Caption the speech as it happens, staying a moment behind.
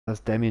Does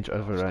damage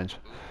over Oh, range.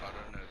 ooh, I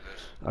don't know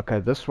this. Okay,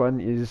 this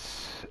one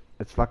is,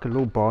 it's like a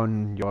little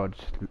barnyard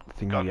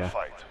thingy. Yeah.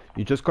 Gunfight.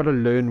 You just gotta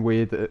learn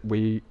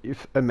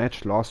if a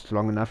match lasts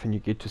long enough and you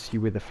get to see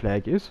where the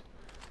flag is,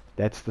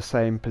 that's the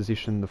same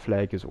position the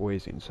flag is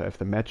always in. So if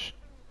the match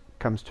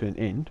comes to an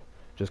end,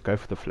 just go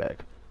for the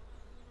flag.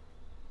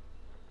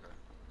 Okay.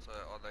 So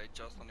are they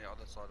just on the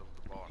other side of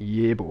the barn?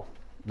 Yeah, boy.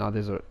 Now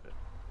there's a...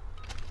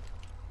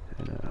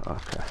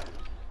 okay.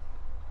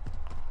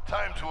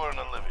 Time to earn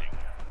a living.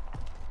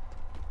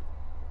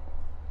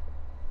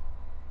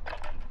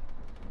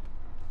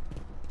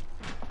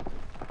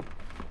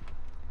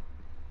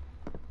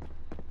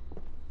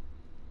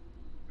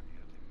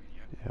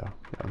 Yeah,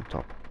 on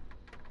top.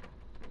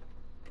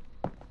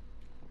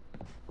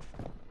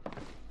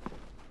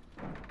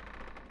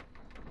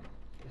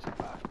 He's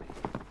above me.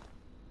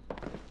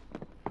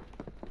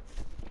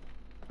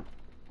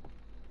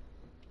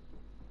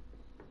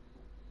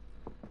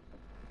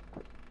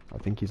 I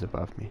think he's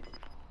above me.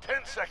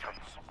 10 seconds.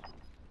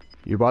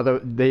 You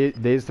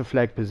there's the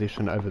flag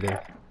position over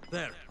there.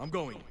 There, I'm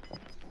going.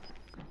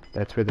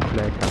 That's where the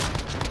flag comes.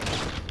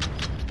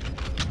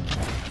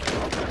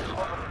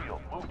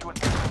 Move to it.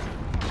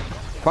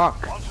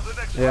 Fuck! On to the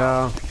next Yeah,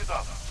 round. Pick it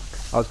up.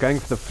 I was going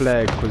for the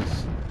flag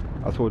because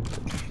I thought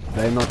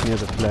they're not near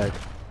the flag.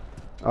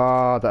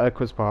 Ah, the oak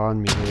was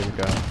behind me. There we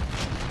go.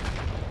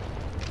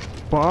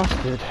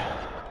 Bastard.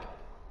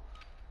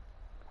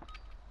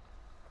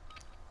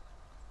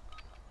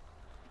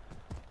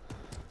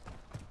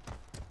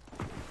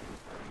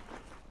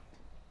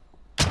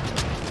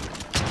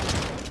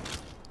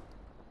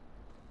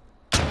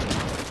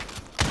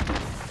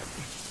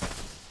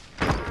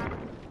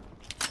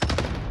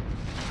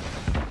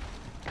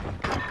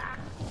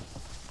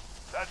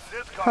 That's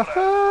it, comrades.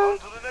 On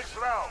to the next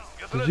round.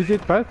 Get Did ready. you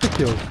get both the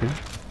kills, man?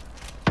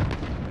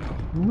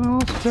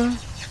 Master.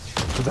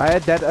 Because I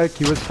had that oak,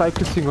 he was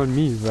focusing on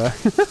me, bro.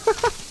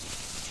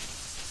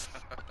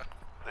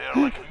 They are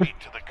like meat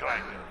to the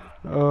grinder.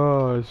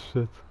 Oh,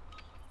 shit.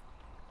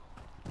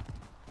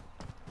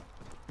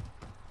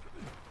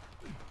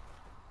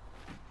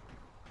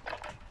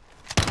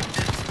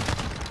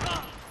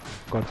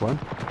 Got one.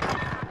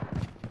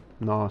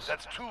 Nice.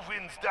 That's 2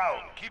 wins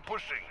down. Keep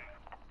pushing.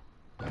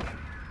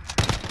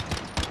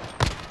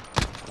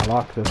 I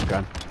like this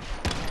gun.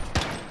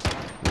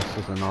 This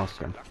is a nice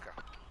gun.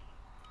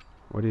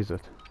 What is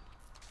it?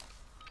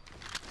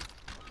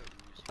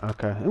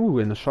 Okay. Ooh,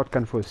 and a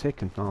shotgun for a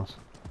second. Nice.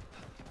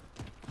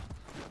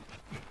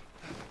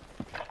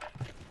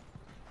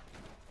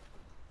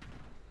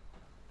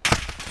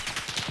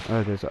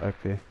 Oh, there's an oak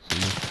there.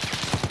 Somewhere.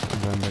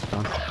 I'm going back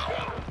down.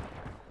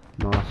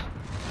 Nice.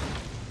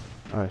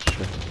 Oh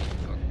shit.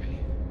 Got me.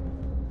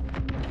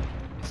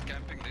 He's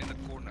camping in the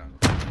corner.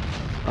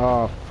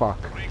 Oh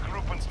fuck.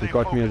 Regroup and stay He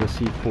got me at a focused.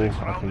 The C4, next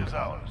I round think. is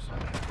ours.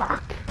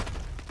 Fuck!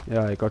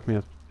 Yeah, he got me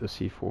at a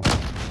C4.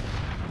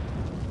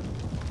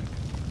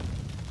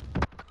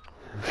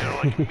 They're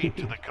like meat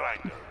to the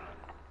grinder.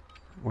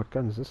 What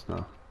gun is this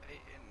now? Hey,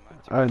 in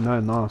my Oh no,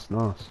 nice,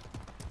 nice.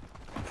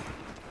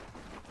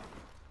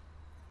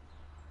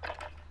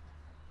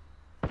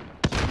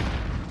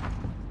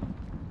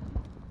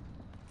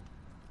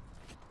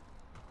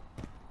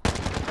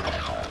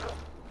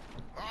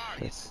 Ah,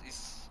 he's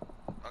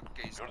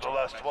okay. He's You're the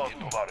last back one, in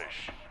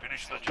Tovarish.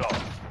 Finish the job.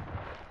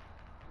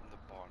 the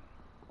barn.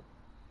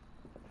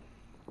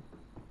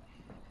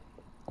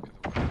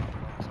 The other one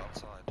runs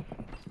outside.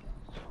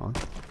 It's fine.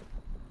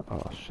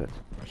 Oh shit.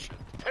 Shit.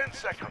 10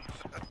 seconds.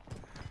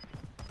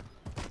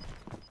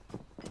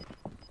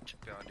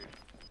 Check behind you.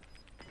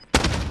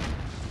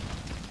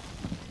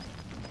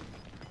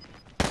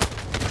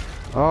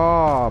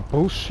 Oh,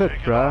 bullshit,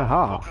 Take it bro. out.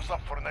 How? Focus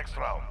up for the next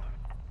round.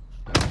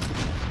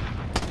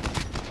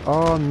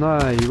 Oh no,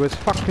 he was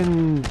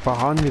fucking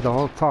behind me the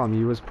whole time.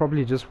 He was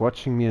probably just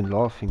watching me and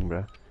laughing,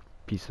 bro.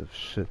 Piece of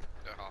shit.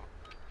 Yeah.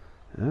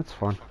 That's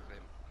fine. Fuck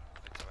them.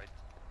 Let's wait.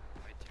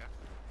 Wait,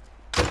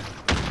 yeah.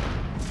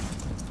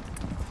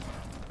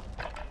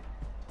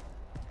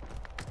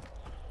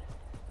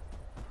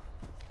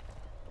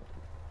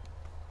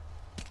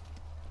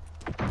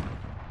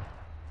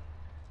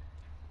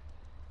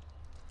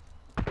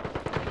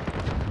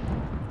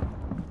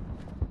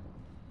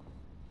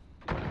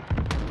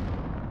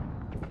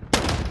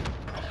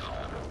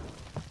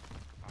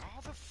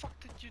 How the fuck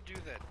did you do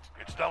that?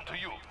 It's down to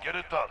you. Get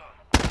it done.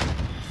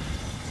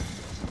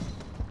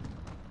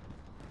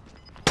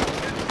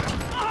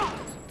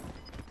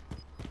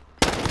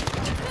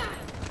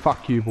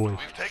 Fuck you, boys.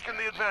 We've taken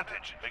the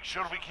advantage. Make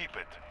sure we keep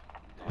it.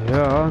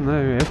 Yeah,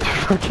 no, we have to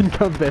fucking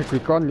come back. We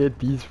can't let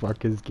these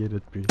fuckers get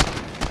it, bro.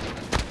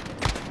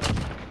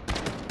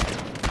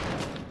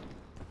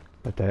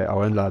 But I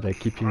won't lie, they're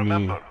keeping me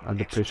Remember,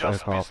 under it's pressure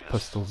just with our business.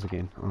 pistols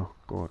again. Oh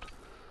god.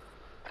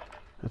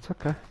 It's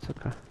okay, it's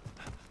okay.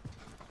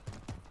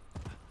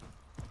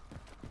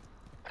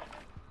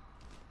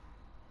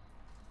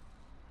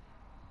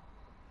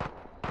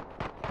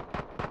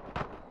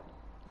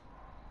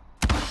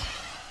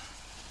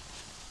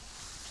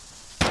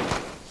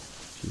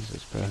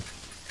 Jesus, bro.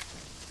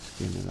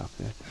 Screaming like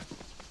that.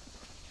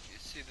 You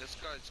see, this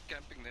guy's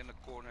camping in the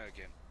corner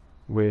again.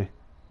 Where?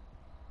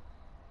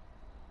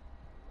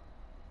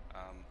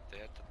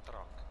 There at the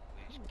truck.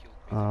 Where he killed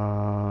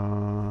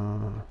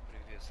me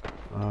previous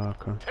time.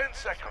 Okay. 10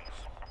 seconds.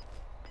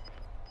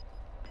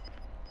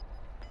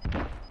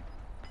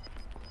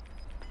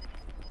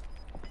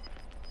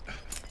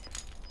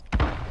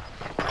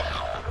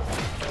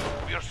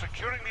 We are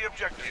securing the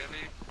objective.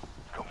 Really?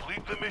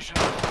 Complete the mission.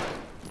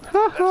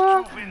 That's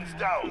 2 wins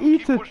down. Eat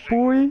Keep it, pushing.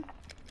 boy!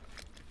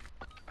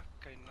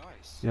 Okay,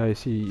 nice. Yeah, you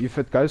see, if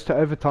it goes to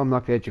overtime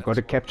like that, you got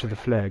to That's one capture the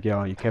way. flag.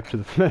 Yeah, you capture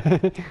the flag.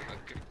 Okay,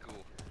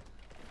 cool.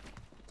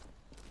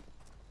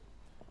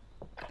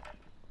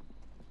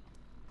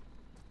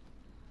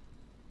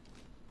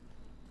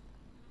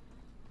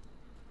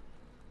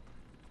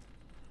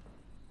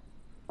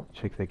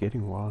 Check, they're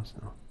getting wires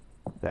now.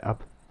 They're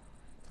up.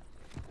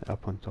 They're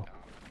up on top.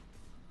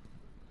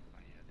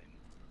 I hear them.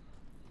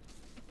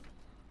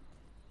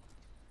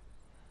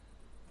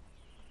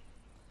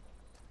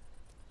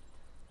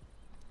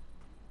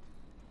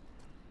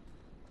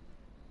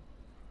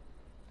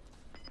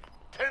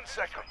 Ten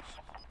seconds.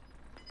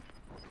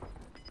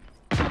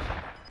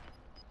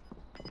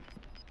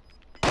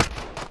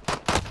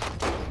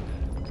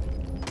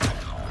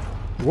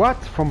 What?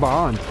 From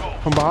behind?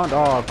 From behind?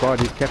 Oh god,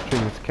 he's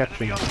capturing, it's Enemy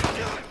capturing. on the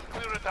objective.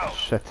 Clear it out.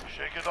 Shit.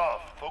 Shake it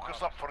off.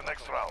 Focus up for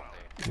next round.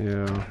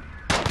 Yeah.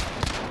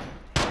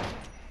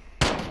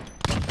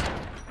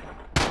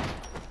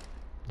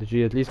 Did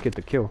you at least get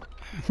the kill?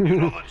 You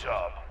know the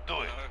job.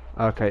 Do it.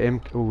 Okay,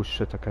 oh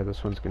shit, okay,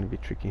 this one's gonna be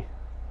tricky.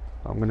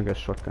 I'm gonna go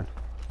shotgun.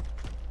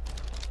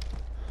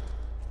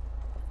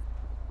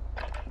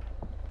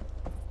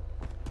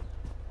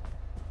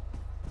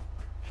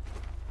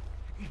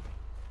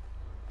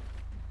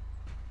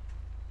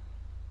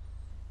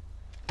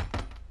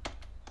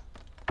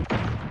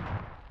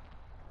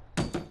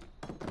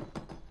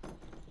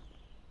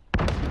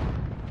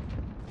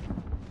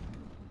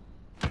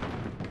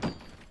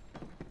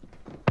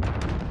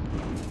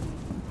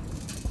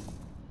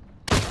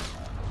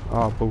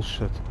 Oh,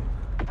 bullshit.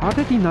 How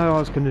did he know I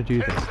was gonna do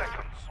 10 that?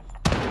 seconds.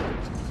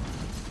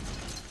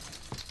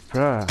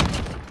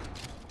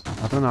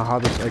 Bruh. I don't know how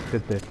this egg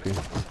did that, bro.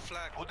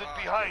 Flag. Put it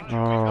Ah, behind you.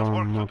 We've got Oh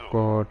work my to do.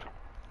 god.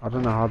 I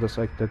don't know how this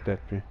egg did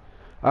that, bro.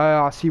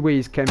 Oh, I see where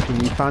he's camping.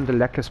 He found a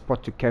lacquer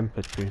spot to camp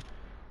it, bro.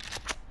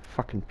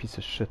 Fucking piece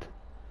of shit.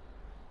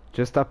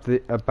 Just up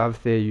the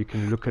above there, you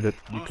can look at it.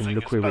 You can Losing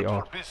look is where we bad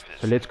are. for business.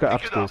 So let's go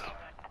Pick it upstairs. up.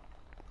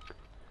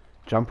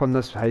 Jump on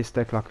this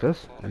haystack like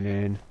this, and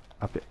then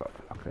up it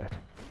like that.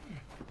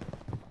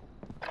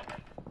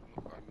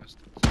 I missed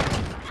it.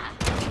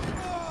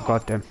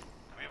 God damn.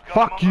 We've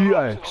got Fuck him on you, the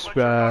ropes. Alex, Don't let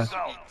your bruh. guard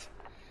down.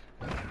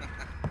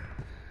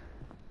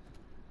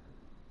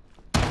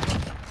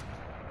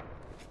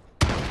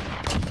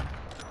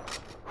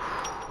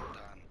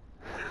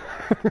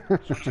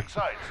 Switching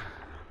sides.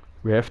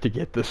 We have to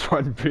get this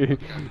one, bro.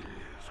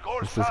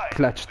 Score This is tied.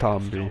 clutch We can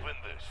time, still bro. win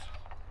this.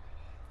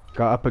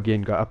 Go up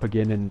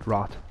again and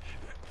right.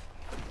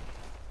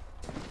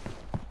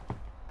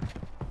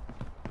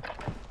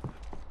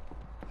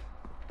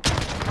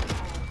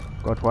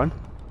 Got one.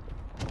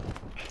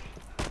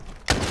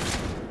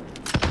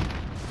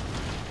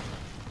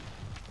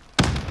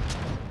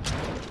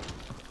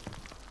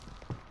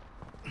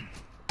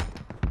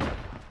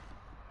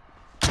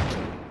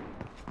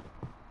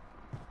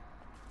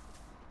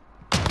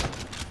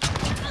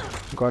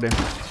 Got him.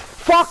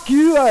 Fuck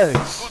you,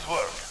 Alex! Good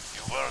work.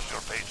 You've earned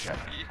your paycheck.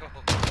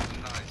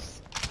 Yo,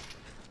 nice.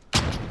 Oh,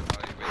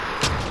 you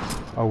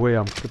went. Oh wait,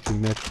 I'm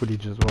clipping that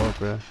footage as well,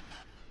 bro.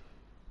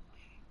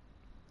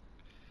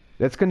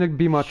 That's gonna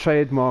be my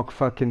trademark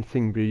fucking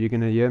thing, bro. You're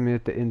gonna hear me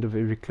at the end of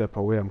every clip.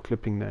 Oh wait, I'm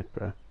clipping that,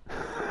 bro.